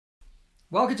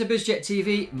Welcome to BizJet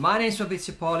TV. My name is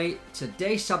Fabrizio Poli.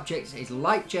 Today's subject is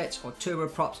light jets or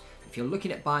turboprops. If you're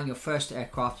looking at buying your first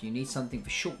aircraft, you need something for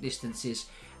short distances.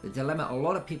 The dilemma a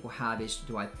lot of people have is,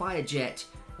 do I buy a jet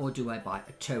or do I buy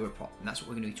a turboprop? And that's what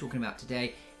we're going to be talking about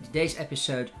today in today's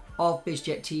episode of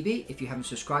BizJet TV. If you haven't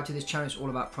subscribed to this channel, it's all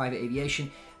about private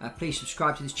aviation. Please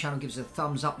subscribe to this channel, give us a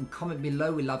thumbs up and comment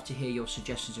below. We love to hear your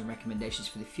suggestions and recommendations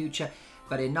for the future.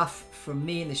 But enough from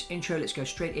me in this intro. Let's go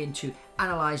straight into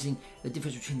analysing the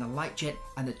difference between the light jet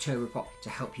and the turboprop to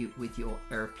help you with your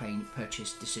airplane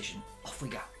purchase decision. Off we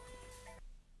go.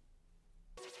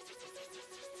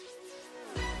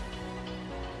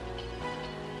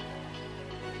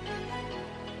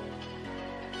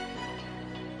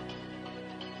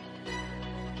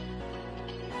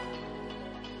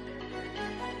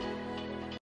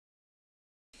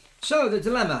 So the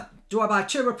dilemma, do I buy a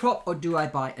turboprop or do I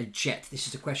buy a jet? This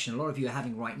is a question a lot of you are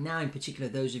having right now, in particular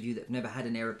those of you that have never had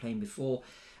an aeroplane before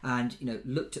and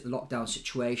looked at the lockdown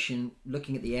situation,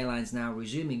 looking at the airlines now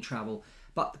resuming travel.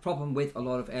 But the problem with a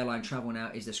lot of airline travel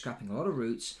now is they're scrapping a lot of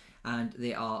routes and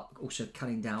they are also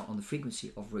cutting down on the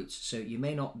frequency of routes. So you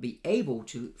may not be able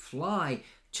to fly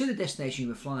to the destination you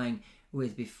were flying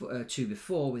with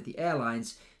before with the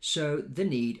airlines, so the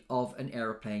need of an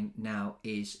aeroplane now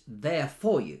is there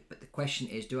for you. But the question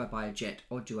is, do I buy a jet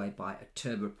or do I buy a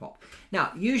turboprop?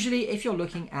 Now, usually if you're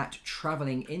looking at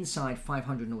traveling inside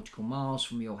 500 nautical miles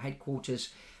from your headquarters,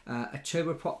 a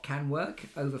turboprop can work.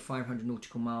 Over 500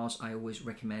 nautical miles, I always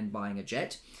recommend buying a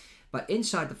jet. But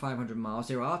inside the 500 miles,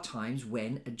 there are times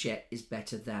when a jet is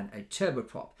better than a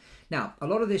turboprop. Now, a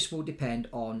lot of this will depend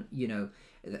on,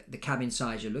 the cabin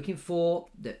size you're looking for,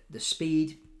 the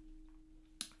speed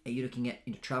you're looking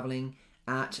at traveling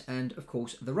at, and of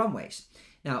course the runways.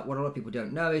 Now, what a lot of people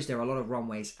don't know is there are a lot of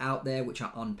runways out there which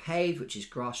are unpaved, which is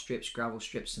grass strips, gravel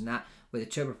strips, and that, where the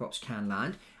turboprops can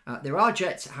land. There are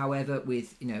jets, however,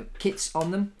 with kits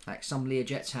on them. Like some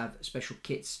Learjets have special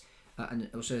kits, and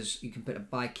also you can put a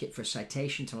buy kit for a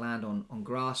citation to land on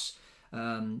grass.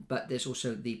 But there's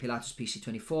also the Pilatus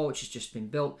PC-24, which has just been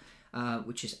built,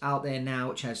 which is out there now,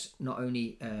 which has not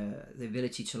only the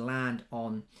ability to land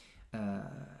on an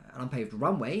unpaved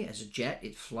runway as a jet.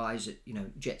 It flies at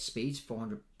jet speeds,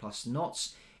 400 plus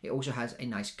knots. It also has a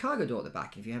nice cargo door at the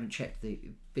back. If you haven't checked the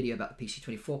video about the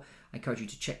PC-24, I encourage you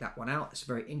to check that one out. It's a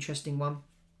very interesting one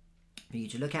for you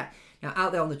to look at. Now,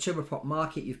 out there on the turboprop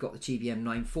market, you've got the TBM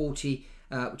 940,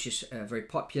 which is very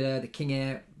popular. The King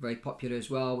Air, very popular as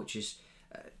well, which is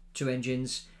 2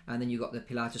 engines. And then you've got the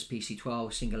Pilatus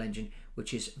PC-12 single engine,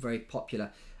 which is very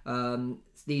popular.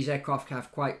 These aircraft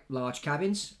have quite large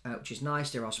cabins, which is nice.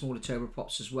 There are smaller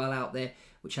turboprops as well out there,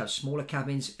 which have smaller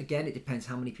cabins. Again, it depends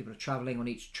how many people are traveling on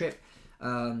each trip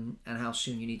and how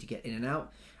soon you need to get in and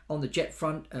out. On the jet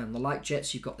front, the light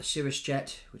jets, you've got the Cirrus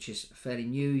jet, which is fairly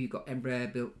new. You've got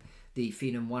Embraer built the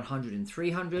Phenom 100 and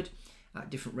 300.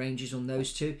 Different ranges on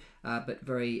those two, but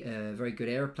very good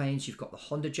airplanes. You've got the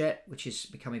Honda jet, which is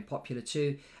becoming popular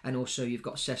too, and also you've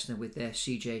got Cessna with their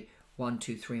CJ 1,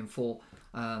 2, 3, and 4,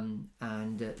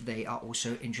 and they are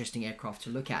also interesting aircraft to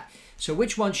look at. So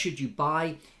which one should you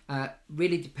buy?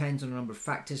 Really depends on a number of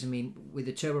factors. I mean, with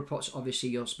the turboprops, obviously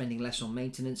you're spending less on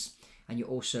maintenance and you're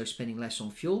also spending less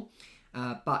on fuel.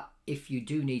 But if you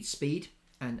do need speed,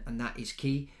 and that is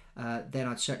key, then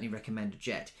I'd certainly recommend a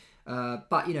jet.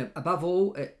 But above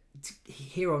all,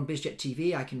 here on BizJet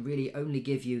TV, I can really only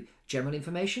give you general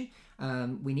information.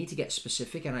 We need to get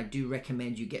specific, and I do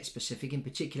recommend you get specific. In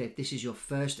particular, if this is your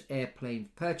first airplane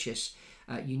purchase,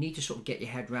 you need to sort of get your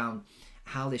head around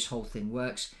how this whole thing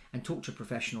works and talk to a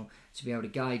professional to be able to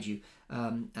guide you.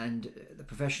 And the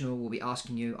professional will be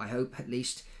asking you, I hope at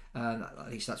least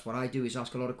that's what I do, is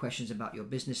ask a lot of questions about your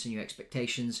business and your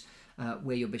expectations,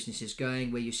 where your business is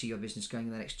going, where you see your business going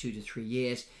in the next 2 to 3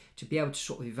 years, to be able to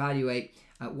sort of evaluate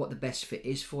what the best fit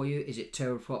is for you. Is it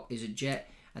turboprop? Is it jet?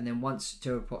 And then once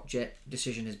turboprop jet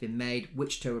decision has been made,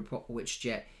 which turboprop or which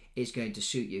jet is going to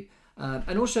suit you.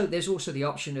 And also there's also the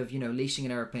option of leasing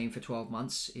an airplane for 12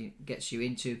 months. It gets you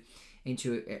into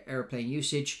airplane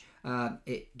usage.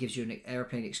 It gives you an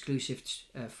airplane exclusive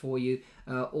for you,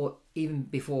 or even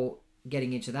before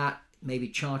getting into that, maybe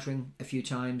chartering a few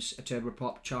times a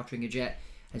turboprop, chartering a jet,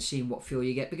 and seeing what fuel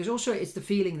you get. Because also it's the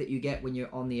feeling that you get when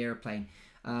you're on the airplane.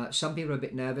 Some people are a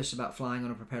bit nervous about flying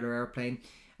on a propeller airplane.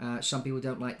 Some people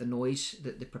don't like the noise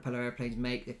that the propeller airplanes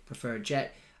make. They prefer a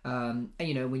jet. And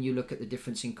when you look at the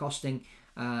difference in costing,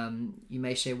 you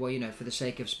may say, well, for the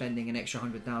sake of spending an extra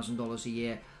 $100,000 a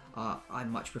year, I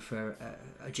much prefer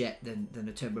a jet than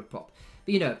a turboprop.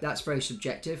 But you know, that's very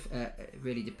subjective. It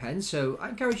really depends. So I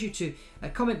encourage you to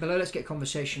comment below. Let's get a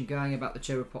conversation going about the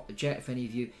turboprop, the jet. If any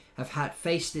of you have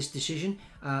faced this decision,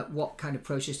 what kind of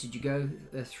process did you go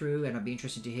through? And I'd be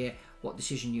interested to hear what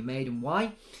decision you made and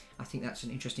why. I think that's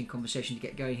an interesting conversation to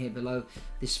get going here below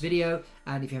this video.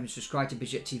 And if you haven't subscribed to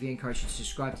BizJet TV, I encourage you to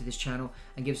subscribe to this channel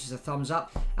and give us a thumbs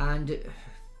up. And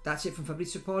that's it from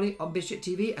Fabrizio Poli on BizJet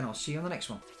TV, and I'll see you on the next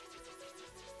one.